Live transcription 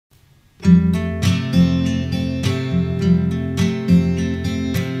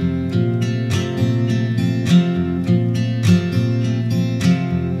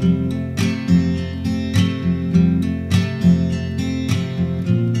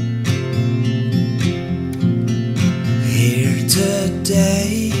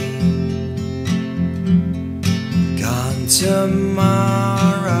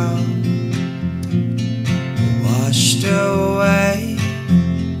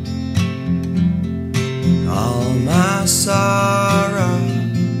my sorrow.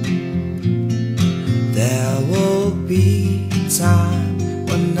 There will be time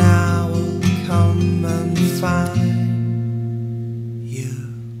when I will come and find you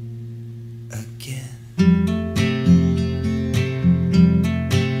again.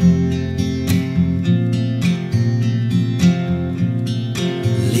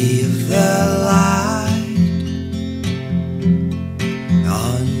 Leave the light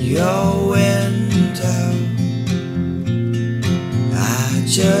on your window. I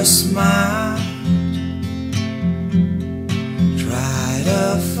just might try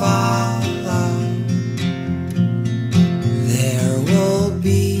to follow. There will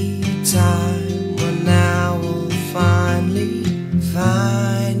be time when I will finally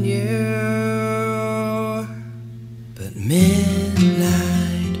find you. But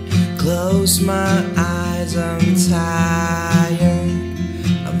midnight, close my eyes, I'm tired,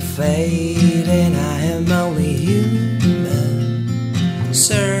 I'm fading, I am only human,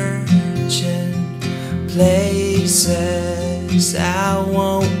 searching places I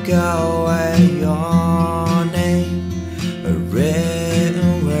won't go where your name are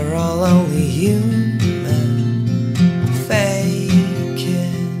written. We're all only human, faking.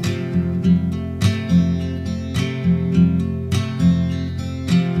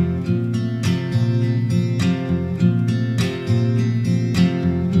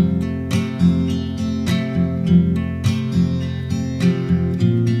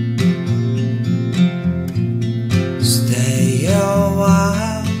 Stay a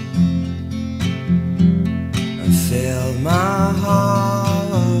while and fill my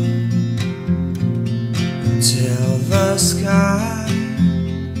heart until the sky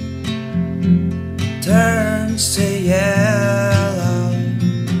turns to yellow.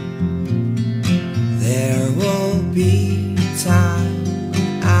 There will be time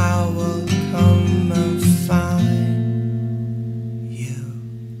when I will come and find you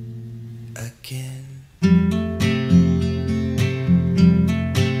again.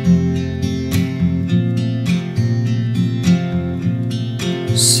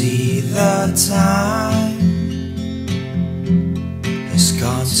 See, the time has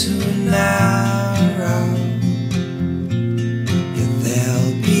gone too narrow. Yet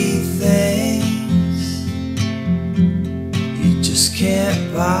there'll be things you just can't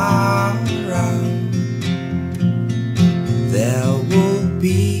borrow. There will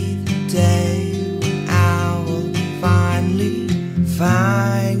be the day when I will finally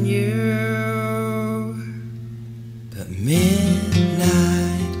find you. But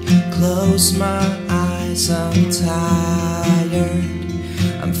midnight, close my eyes, I'm tired,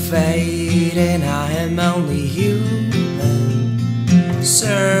 I'm fading, I am only human,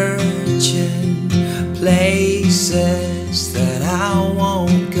 searching places that I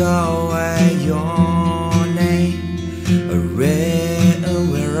won't go where your name are written.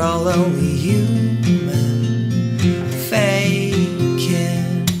 We're all only human, faking.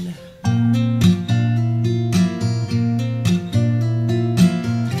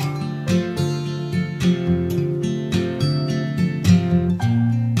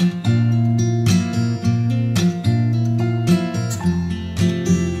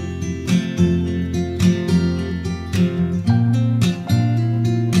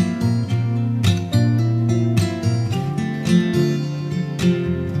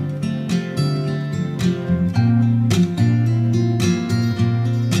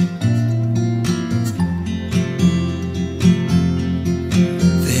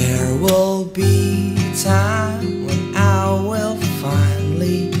 Be time when I will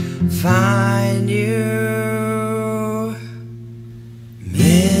finally find you.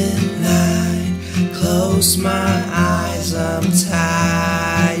 Midnight, close my eyes, I'm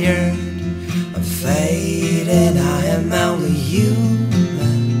tired, I'm fading, I am only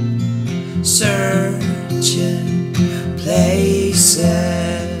human, searching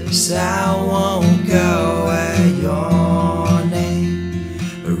places I won't go where your name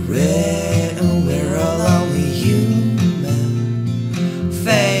are written. We're all only human,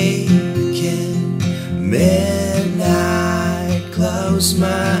 faking. Midnight, close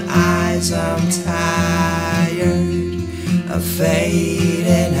my eyes, I'm tired, I'm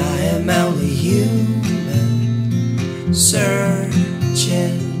fading, I am only human,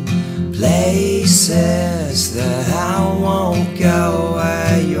 searching places